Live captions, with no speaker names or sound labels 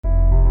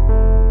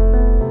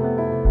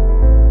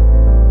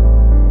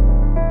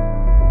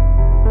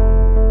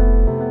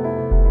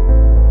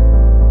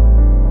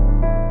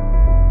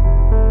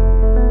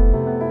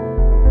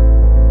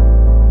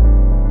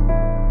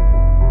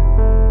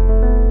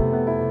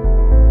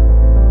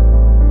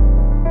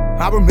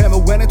remember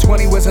when at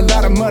 20 was a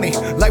lot of money.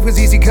 Life was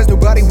easy cause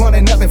nobody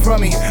wanted nothing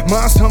from me.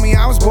 Moms told me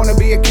I was born to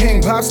be a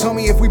king. Pops told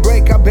me if we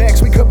break our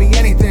backs we could be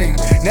anything.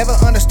 Never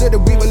understood that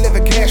we were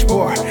living cash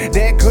poor.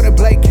 Dad couldn't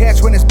play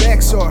catch when his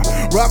back sore.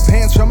 Rough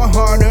hands from a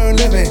hard-earned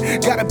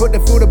living. Gotta put the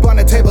food up on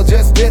the table,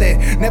 just did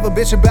it. Never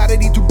bitch about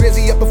it, he too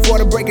busy up before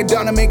to break it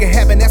down and make it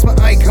happen. That's my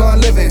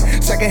icon living.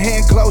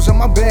 Secondhand clothes on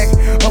my back,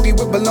 hoagie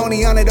with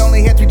bologna on it.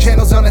 Only had 3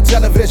 channels on the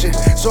television,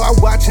 so I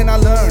watch and I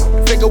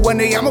learn. Figure one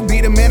day I'ma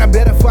be the man, I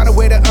better find a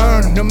way to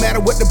earn. No matter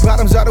what the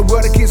problems are, the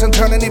world it keeps on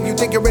turning. If you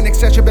think you're in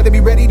excess, you better be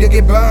ready to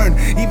get burned.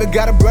 Even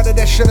got a brother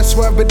that should've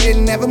swerved but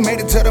didn't, never made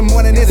it till the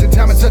morning. Isn't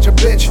time is such a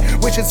bitch.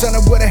 Wishing son I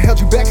would've held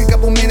you back a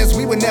couple minutes.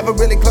 We were never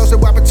really close to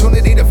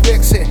opportunity to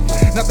fix it.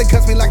 Nothing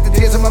cuts me like the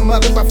tears of my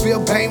mother. I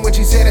feel pain when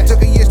she said it took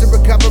her years to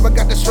recover. I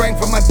got the strength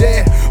from my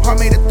dad. Heart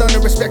made of thunder,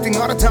 respecting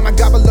all the time I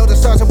got below the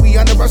stars and we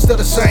under, I'm still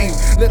the same.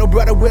 Little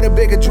brother with a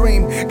bigger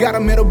dream. Got a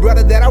middle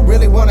brother that I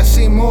really wanna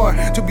see more.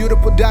 2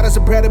 beautiful daughters,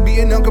 I'm proud to be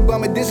an uncle, but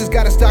my dishes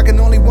got a stock and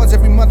only once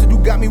every month. Who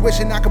got me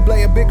wishing I could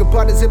play a bigger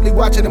part than simply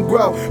watching them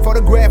grow.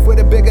 Photograph with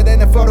it bigger than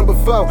the photo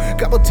before.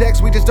 Couple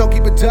texts, we just don't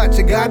keep in touch.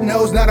 And God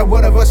knows not a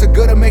one of us are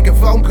good at making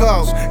phone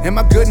calls. Am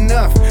I good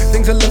enough?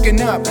 Things are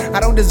looking up. I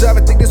don't deserve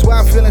it, think that's why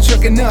I'm feeling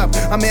shooken up.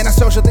 I'm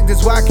antisocial, think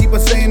that's why I keep on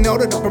saying no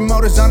to the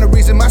promoters on the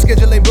reason my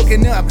schedule ain't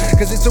booking up.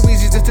 Cause it's so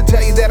easy just to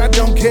tell you that I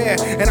don't care.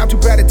 And I'm too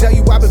proud to tell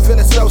you I've been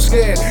feeling so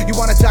scared. You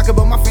wanna talk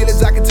about my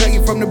feelings, I can tell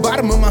you from the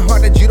bottom of my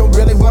heart that you don't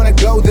really wanna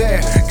go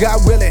there.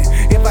 God willing,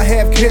 if I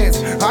have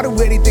kids, I'll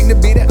do anything to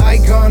be the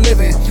icon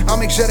living. I'll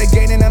make sure they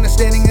gain an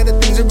understanding of the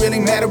things that really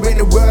matter in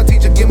the world.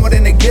 Teach them, get more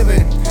than they're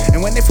giving.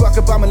 And when they fuck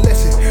up, I'ma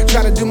listen.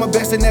 Try to do my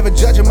best and never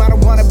judge them. I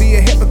don't wanna be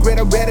a hypocrite.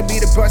 I'd rather be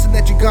the person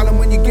that you call them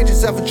when you get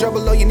yourself in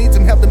trouble or you need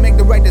some help to make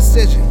the right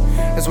decision.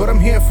 That's what I'm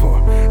here for,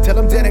 till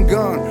I'm dead and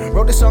gone.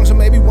 Wrote the song so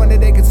maybe one day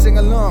they can sing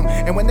along.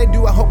 And when they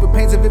do, I hope it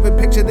paints a vivid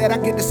picture that I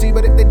get to see.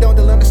 But if they don't,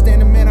 they'll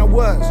understand the man I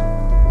was.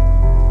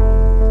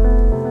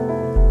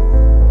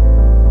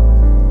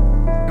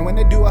 And when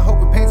they do, I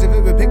hope it paints a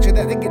vivid picture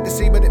that they get to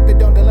see. But if they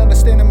don't, they'll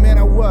understand the man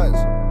I was.